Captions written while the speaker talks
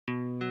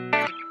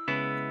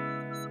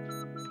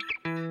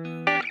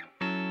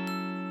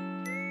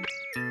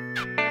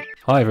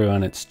Hi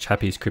everyone, it's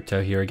Chappie's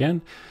Crypto here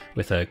again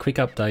with a quick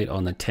update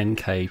on the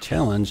 10K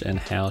challenge and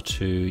how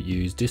to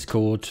use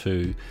Discord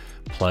to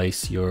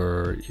place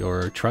your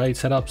trade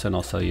setups and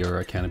also your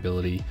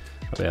accountability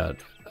about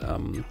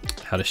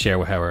how to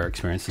share how our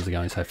experiences are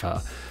going so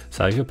far.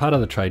 So if you're part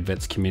of the Trade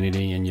Vets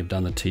community and you've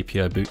done the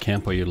TPO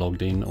Bootcamp, or you're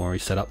logged in or you're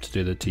set up to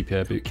do the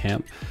TPO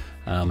Bootcamp,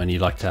 and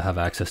you'd like to have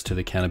access to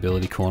the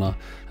accountability corner,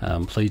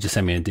 please just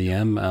send me a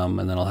DM,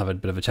 and then I'll have a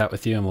bit of a chat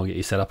with you and we'll get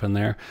you set up in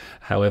there.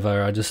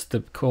 However,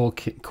 the core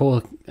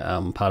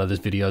part of this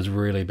video is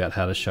really about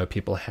how to show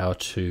people how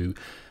to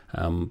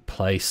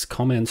place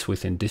comments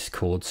within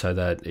Discord so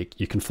that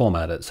you can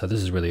format it. So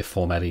this is really a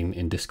formatting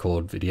in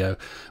Discord video,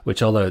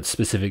 which, although it's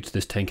specific to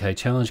this 10K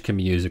challenge, can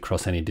be used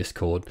across any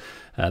Discord.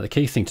 The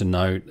key thing to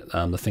note,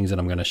 the things that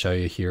I'm going to show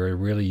you here are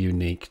really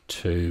unique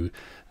to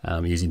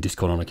using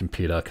Discord on a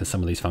computer, because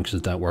some of these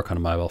functions don't work on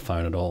a mobile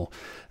phone at all.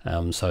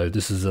 So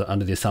this is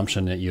under the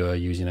assumption that you are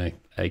using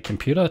a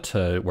computer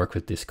to work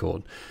with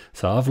Discord.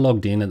 So I've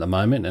logged in at the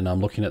moment and I'm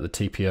looking at the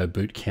TPO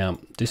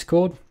Bootcamp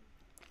Discord.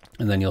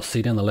 And then you'll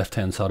see down the left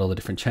hand side all the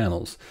different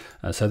channels.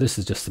 So this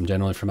is just some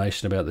general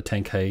information about the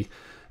 10K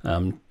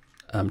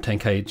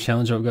 10K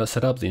challenge that we've got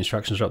set up. The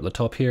instructions are up the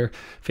top here.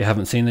 If you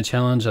haven't seen the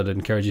challenge, I'd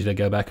encourage you to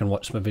go back and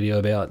watch my video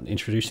about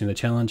introducing the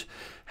challenge.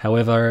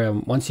 However,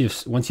 once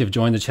you've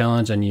joined the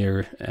challenge and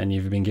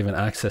you've been given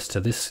access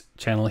to this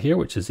channel here,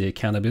 which is the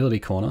accountability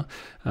corner,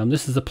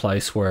 this is the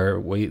place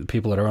where the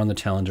people that are on the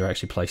challenge are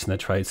actually placing their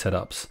trade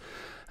setups.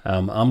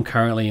 I'm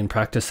currently in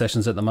practice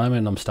sessions at the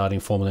moment. I'm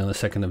starting formally on the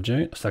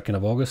 2nd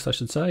of August, I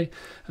should say,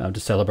 to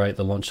celebrate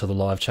the launch of the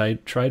live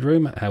trade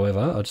room.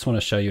 However, I just want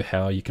to show you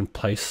how you can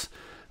place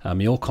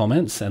your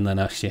comments, and then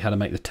actually how to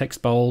make the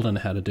text bold and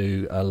how to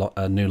do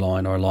a new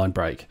line or a line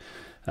break.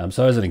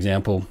 So as an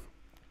example,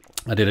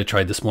 I did a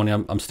trade this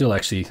morning. I'm still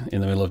actually in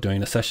the middle of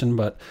doing a session,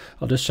 but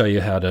I'll just show you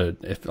how to,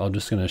 I'm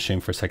just going to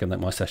assume for a second that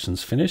my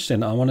session's finished,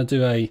 and I want to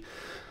do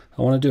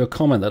a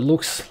comment that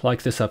looks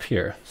like this up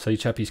here. So you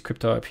Chappie's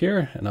Crypto up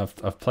here, and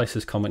I've placed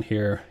this comment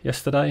here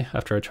yesterday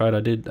after a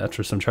trade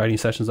after some trading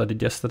sessions I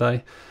did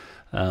yesterday.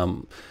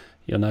 You'll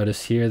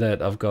notice here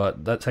that I've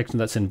got that section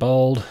that's in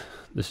bold.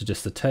 This is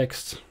just the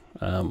text,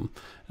 and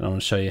I'm going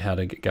to show you how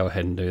to go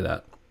ahead and do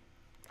that.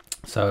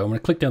 So I'm going to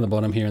click down the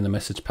bottom here in the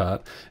message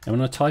part, and I'm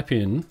going to type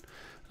in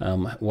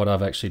what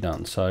I've actually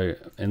done. So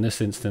in this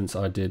instance,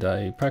 I did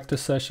a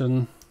practice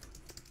session.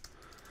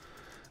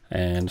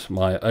 And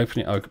my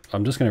opening,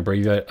 I'm just going to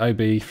abbreviate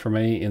OB for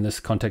me in this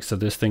context of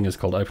this thing is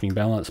called opening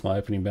balance. My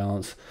opening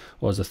balance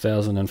was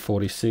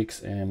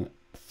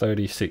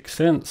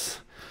 $1,046.36.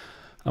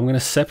 I'm going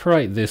to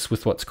separate this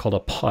with what's called a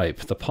pipe.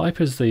 The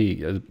pipe is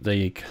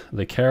the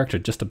character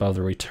just above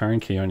the return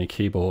key on your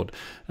keyboard.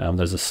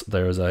 There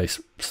is a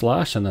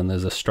slash, and then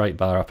there's a straight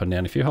bar up and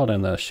down. If you hold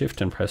down the shift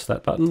and press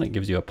that button, it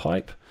gives you a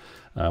pipe.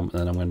 And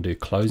then I'm going to do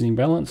closing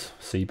balance,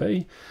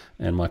 CB,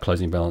 and my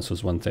closing balance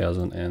was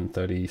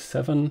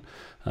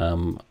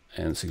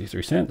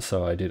 $1,037.63.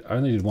 So I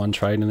only did one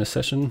trade in this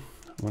session.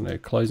 I'm going to do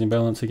closing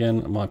balance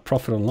again. My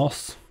profit and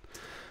loss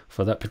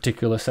for that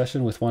particular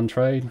session with one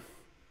trade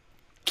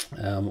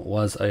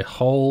was a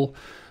whole,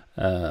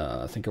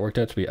 I think it worked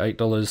out to be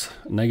negative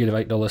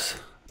 $8.73,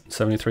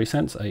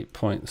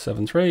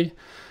 8.73,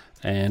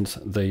 and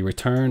the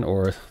return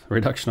or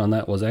reduction on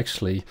that was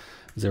actually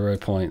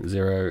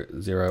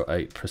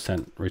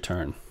 0.008%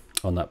 return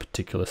on that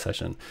particular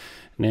session.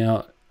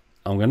 Now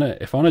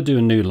if I want to do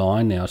a new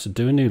line now, to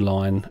do a new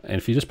line, and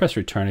if you just press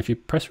return, it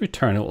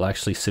will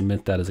actually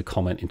submit that as a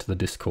comment into the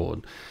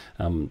Discord.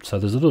 So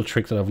there's a little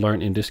trick that I've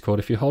learned in Discord.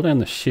 If you hold down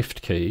the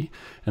shift key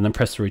and then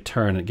press the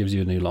return, it gives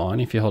you a new line.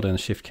 If you hold down the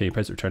shift key and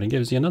press return, it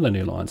gives you another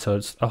new line. So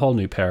it's a whole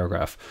new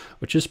paragraph,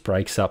 which just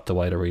breaks up the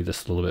way to read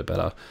this a little bit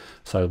better.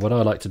 So what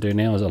I like to do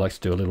now is I like to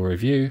do a little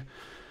review,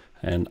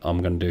 and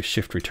I'm going to do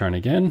shift return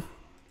again.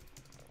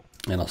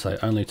 And I'll say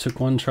only took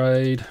one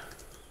trade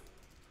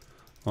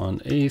on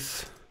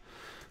ETH.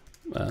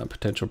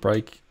 Potential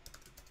breakout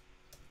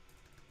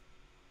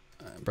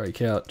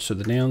to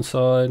the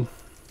downside,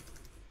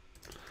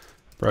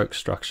 broke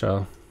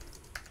structure,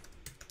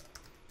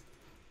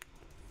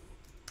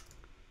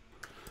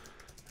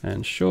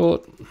 and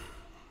short.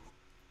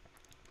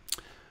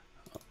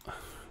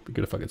 Be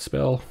good if I could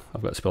spell.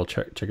 I've got spell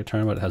checker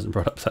term, but it hasn't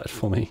brought up that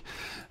for me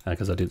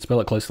because I did spell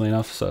it closely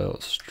enough. So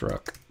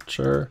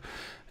structure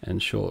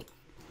and short.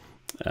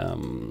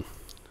 Move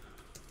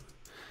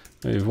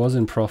was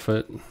in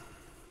profit.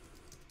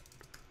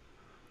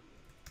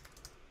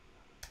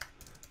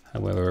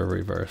 However,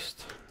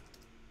 reversed.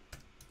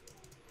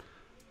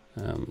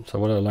 So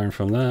what I learned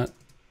from that,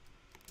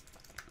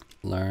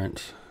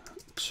 learned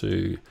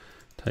to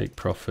take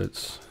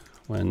profits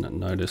when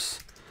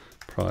notice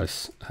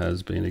price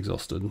has been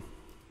exhausted,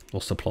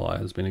 or supply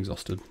has been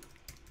exhausted.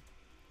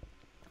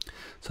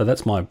 So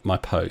that's my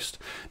post.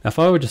 Now, if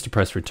I were just to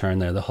press return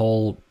there, the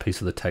whole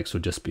piece of the text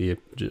would just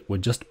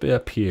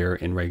appear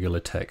in regular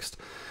text.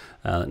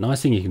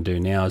 Nice thing you can do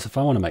now is if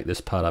I want to make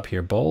this part up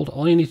here bold,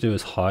 all you need to do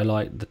is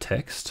highlight the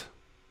text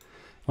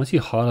Once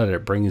you highlight it,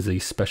 it brings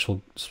these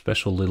special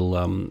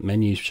little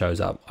menu shows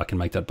up. I can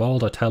make that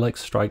bold,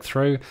 italics, strike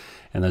through,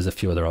 and there's a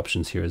few other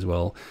options here as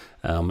well.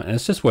 And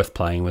it's just worth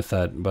playing with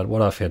that. But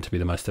what I found to be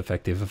the most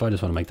effective, if I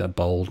just want to make that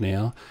bold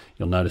now,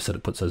 you'll notice that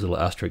it puts those little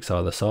asterisks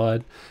either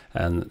side.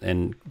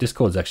 And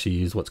Discord's actually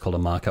used what's called a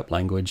markup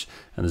language,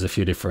 and there's a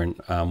few different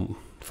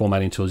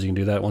formatting tools you can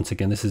do that. Once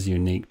again, this is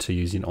unique to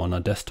using on a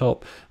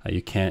desktop.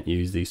 You can't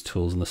use these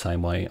tools in the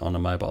same way on a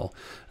mobile.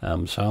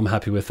 So I'm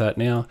happy with that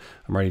now.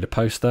 I'm ready to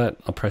post that.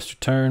 I'll press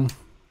return,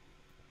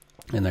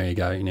 and there you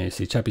go. You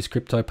see Chappie's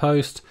Crypto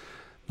post,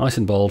 nice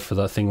and bold for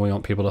that thing we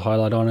want people to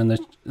highlight on, and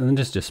then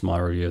just my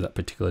review of that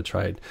particular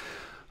trade.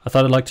 I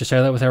thought I'd like to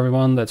share that with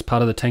everyone. That's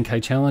part of the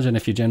 10K challenge, and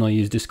if you generally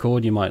use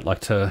Discord, you might like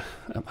to,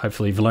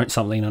 hopefully you've learned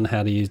something on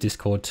how to use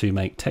Discord to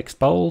make text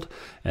bold,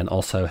 and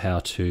also how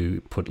to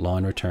put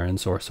line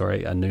returns, or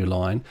sorry, a new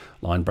line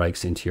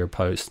breaks into your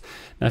post.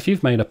 Now, if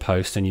you've made a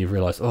post and you've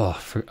realized,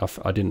 oh,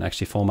 I didn't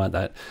actually format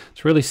that,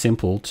 it's really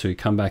simple to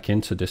come back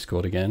into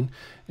Discord again,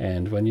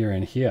 and when you're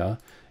in here,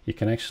 you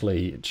can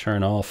actually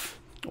turn off,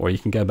 or you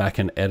can go back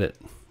and edit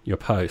your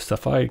post. So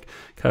if I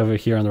go over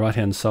here on the right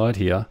hand side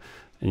here,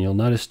 and you'll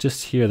notice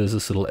just here there's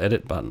this little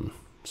edit button.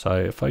 So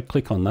if I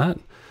click on that,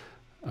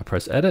 I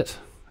press edit,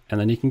 and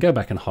then you can go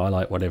back and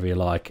highlight whatever you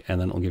like, and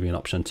then it'll give you an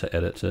option to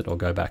edit it or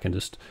go back and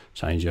just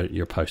change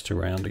your post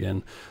around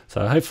again.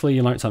 So hopefully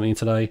you learned something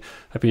today.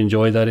 Hope you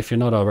enjoyed that. If you're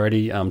not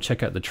already,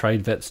 check out the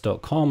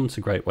tradevets.com. It's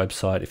a great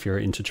website if you're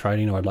into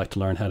trading or would like to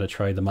learn how to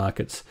trade the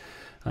markets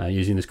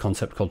using this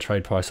concept called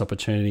trade price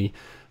opportunity,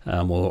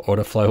 or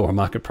order flow, or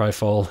market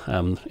profile,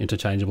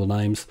 interchangeable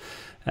names.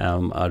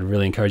 I'd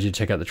really encourage you to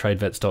check out the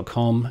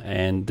tradevets.com,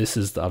 and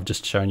I've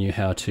just shown you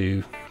how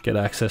to get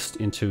access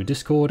into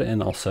Discord,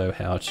 and also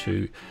how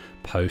to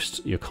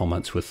post your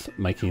comments with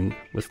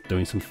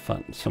doing some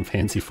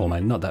fancy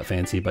formatting, not that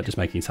fancy, but just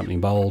making something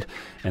bold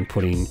and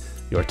putting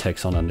your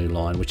text on a new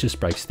line, which just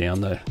breaks down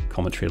the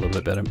commentary a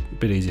little bit better, a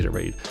bit easier to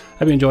read.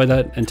 Hope you enjoyed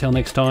that. Until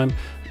next time,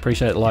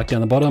 appreciate a like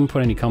down the bottom,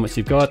 put any comments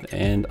you've got,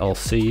 and I'll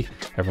see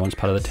everyone's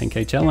part of the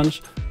 10K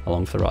challenge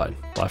along for the ride.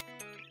 Bye.